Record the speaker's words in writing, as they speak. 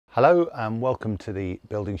Hello and welcome to the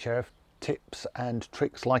Building Sheriff Tips and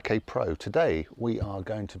Tricks Like a Pro. Today we are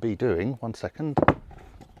going to be doing, one second.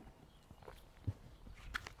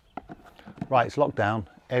 Right, it's lockdown.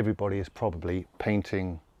 Everybody is probably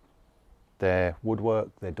painting their woodwork,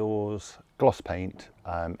 their doors, gloss paint,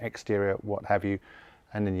 exterior, what have you.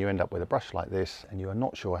 And then you end up with a brush like this and you are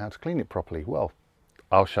not sure how to clean it properly. Well,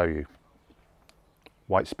 I'll show you.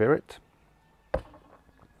 White spirit.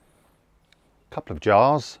 Couple of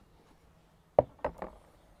jars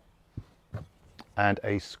and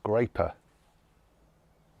a scraper.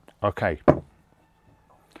 Okay,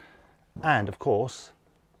 and of course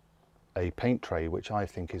a paint tray, which I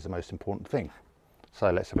think is the most important thing. So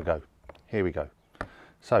let's have a go. Here we go.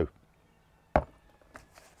 So a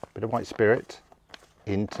bit of white spirit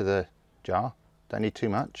into the jar, don't need too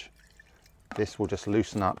much. This will just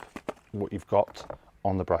loosen up what you've got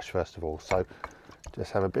on the brush first of all. So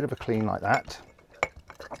just have a bit of a clean like that.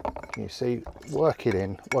 Can you see? Work it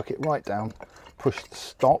in, work it right down, push the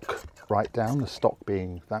stock right down, the stock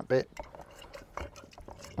being that bit.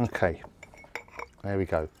 Okay, there we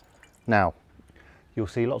go. Now, you'll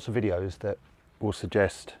see lots of videos that will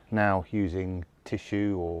suggest now using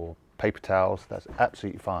tissue or paper towels. That's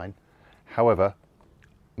absolutely fine. However,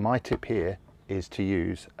 my tip here is to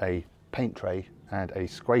use a paint tray and a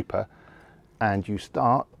scraper, and you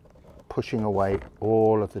start pushing away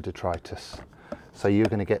all of the detritus. So you're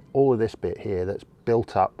going to get all of this bit here that's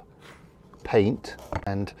built up paint,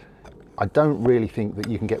 and I don't really think that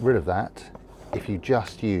you can get rid of that if you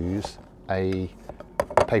just use a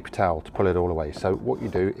paper towel to pull it all away. So what you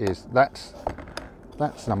do is that's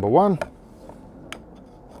number one.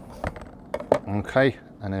 Okay,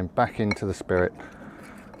 and then back into the spirit.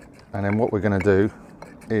 And then what we're going to do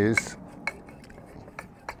is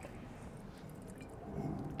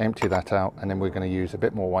empty that out, and then we're going to use a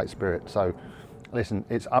bit more white spirit. So listen,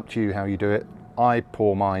 it's up to you how you do it. I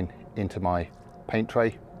pour mine into my paint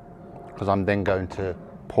tray because I'm then going to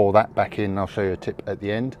pour that back in. I'll show you a tip at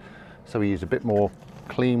the end. So we use a bit more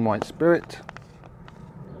clean white spirit.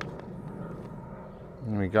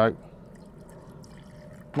 There we go.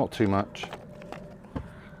 Not too much.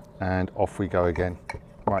 And off we go again.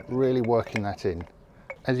 Right, really working that in.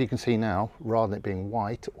 As you can see now, rather than it being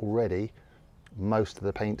white already, most of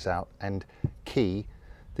the paint's out. And key,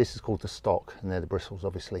 this is called the stock, and they're the bristles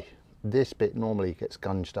obviously. This bit normally gets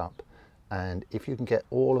gunged up, and if you can get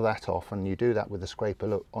all of that off, and you do that with a scraper,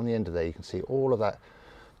 look on the end of there you can see all of that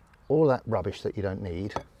rubbish that you don't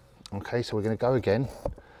need. Okay, so we're going to go again,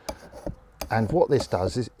 and what this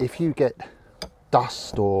does is if you get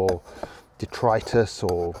dust or detritus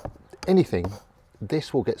or anything,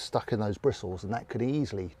 this will get stuck in those bristles, and that could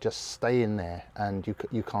easily just stay in there and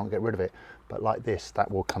you can't get rid of it. But like this,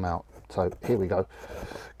 that will come out. So here we go.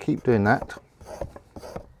 Keep doing that.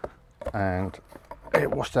 And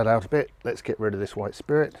wash that out a bit. Let's get rid of this white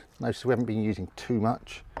spirit. Notice we haven't been using too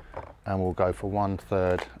much. And we'll go for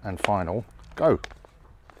 1/3 and final. Go.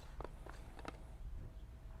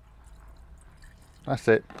 That's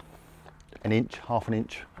it. An inch, half an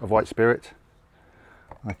inch of white spirit.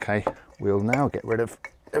 Okay, we'll now get rid of,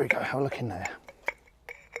 there we go, have a look in there.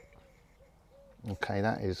 Okay,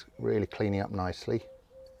 that is really cleaning up nicely.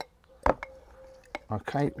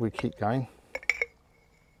 Okay, we keep going.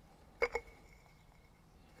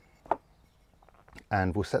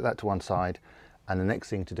 And we'll set that to one side. And the next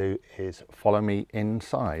thing to do is follow me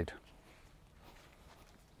inside.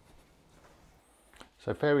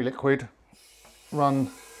 So fairy liquid,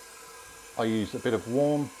 run. I use a bit of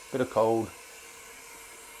warm, bit of cold.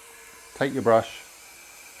 Take your brush,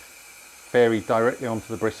 fairy directly onto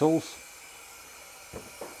the bristles,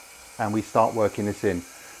 and we start working this in.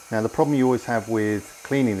 Now the problem you always have with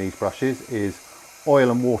cleaning these brushes is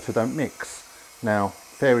oil and water don't mix. Now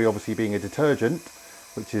fairy, obviously being a detergent,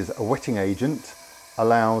 which is a wetting agent,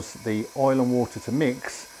 allows the oil and water to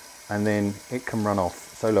mix, and then it can run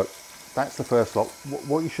off. So look, that's the first lot.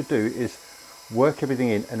 What you should do is work everything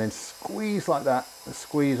in and then squeeze like that, and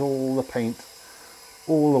squeeze all the paint,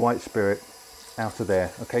 all the white spirit out of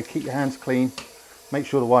there. Okay, keep your hands clean. Make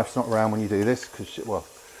sure the wife's not around when you do this, because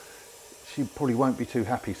she probably won't be too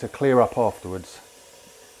happy, so clear up afterwards.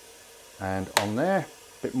 And on there,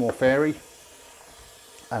 a bit more fairy,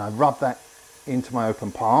 and I rub that into my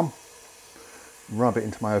open palm. Rub it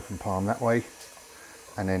into my open palm that way,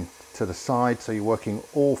 and then to the side, so you're working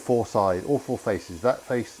all four sides, all four faces, that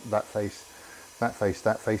face, that face, that face,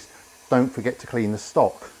 that face. Don't forget to clean the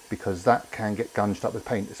stock, because that can get gunged up with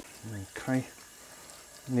paint. Okay,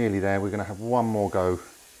 nearly there. We're going to have one more go.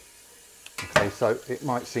 Okay, so it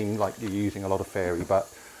might seem like you're using a lot of fairy, but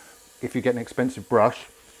if you get an expensive brush,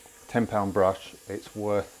 £10 brush, it's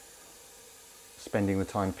worth spending the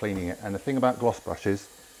time cleaning it. And the thing about gloss brushes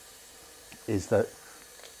is that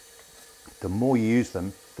the more you use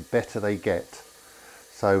them, the better they get.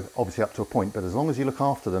 So obviously up to a point, but as long as you look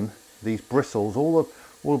after them, these bristles, all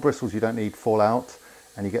the bristles you don't need fall out,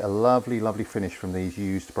 and you get a lovely, lovely finish from these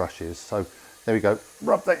used brushes. So there we go.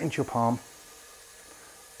 Rub that into your palm,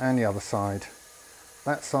 and the other side,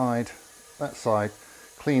 that side, that side.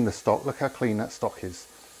 Clean the stock. Look how clean that stock is.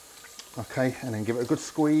 Okay, and then give it a good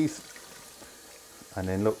squeeze, and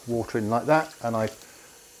then look, water in like that, and I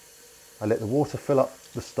let the water fill up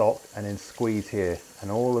the stock, and then squeeze here,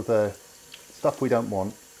 and all of the stuff we don't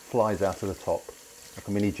want flies out of the top like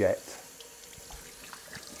a mini jet.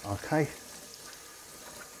 Okay,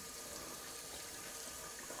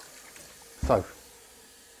 so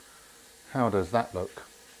how does that look?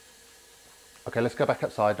 Okay, let's go back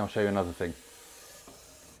outside and I'll show you another thing.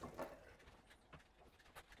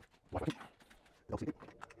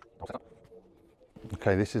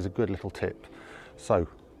 Okay, this is a good little tip. So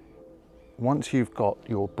once you've got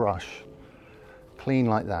your brush clean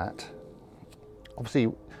like that,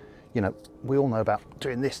 obviously, you know, we all know about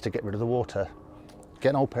doing this to get rid of the water. Get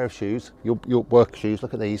an old pair of shoes, your work shoes,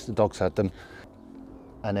 look at these, the dogs had them,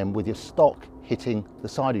 and then with your stock hitting the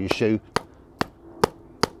side of your shoe,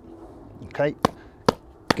 okay,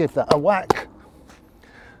 give that a whack.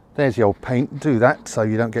 There's the old paint, do that so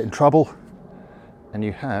you don't get in trouble, and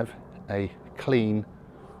you have a clean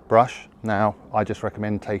brush. Now I just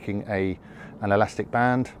recommend taking an elastic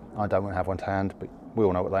band. I don't have one to hand, but we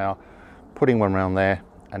all know what they are. Putting one around there,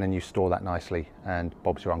 and then you store that nicely, and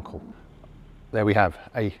Bob's your uncle. There we have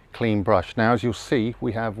a clean brush. Now as you'll see,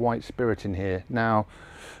 we have white spirit in here. Now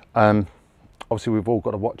obviously we've all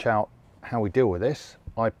got to watch out how we deal with this.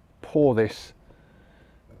 I pour this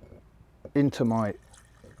into my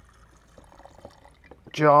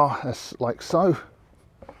jar like so,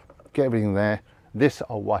 get everything there. This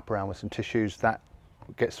I'll wipe around with some tissues, that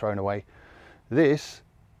gets thrown away. This,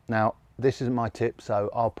 now this isn't my tip, so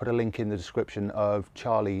I'll put a link in the description of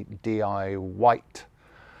Charlie D.I. White,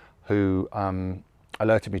 who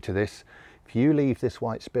alerted me to this. If you leave this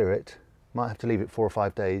white spirit, might have to leave it 4 or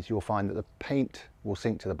 5 days, you'll find that the paint will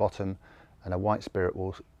sink to the bottom and a white spirit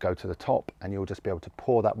will go to the top, and you'll just be able to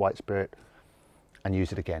pour that white spirit and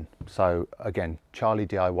use it again. So again, Charlie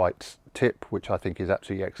D.I. White's tip, which I think is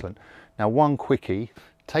absolutely excellent. Now one quickie,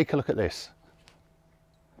 take a look at this.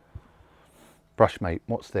 Brushmate,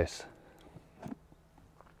 what's this?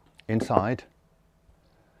 Inside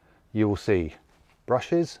you will see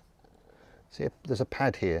brushes. See, there's a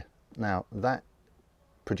pad here. Now that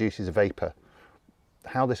produces a vapor.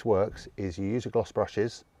 How this works is you use your gloss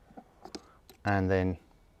brushes, and then,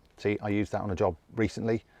 see, I used that on a job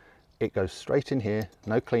recently. It goes straight in here,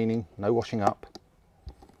 no cleaning, no washing up.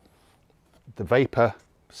 The vapor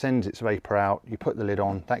sends its vapor out, you put the lid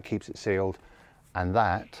on, that keeps it sealed, and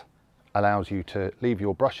that allows you to leave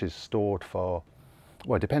your brushes stored for,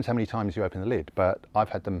 well, it depends how many times you open the lid, but I've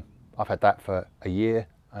had that for a year,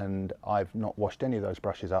 and I've not washed any of those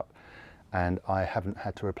brushes up, and I haven't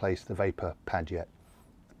had to replace the vapor pad yet.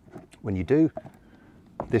 When you do,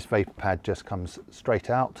 this vapor pad just comes straight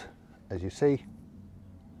out, as you see,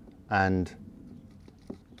 and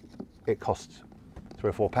it costs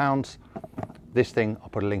 £3 or £4. This thing, I'll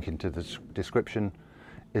put a link into the description,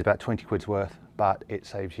 is about 20 quid's worth, but it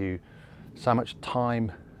saves you so much time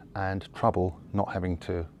and trouble not having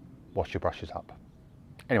to wash your brushes up.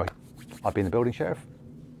 Anyway, I've been the Building Sheriff.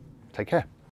 Take care.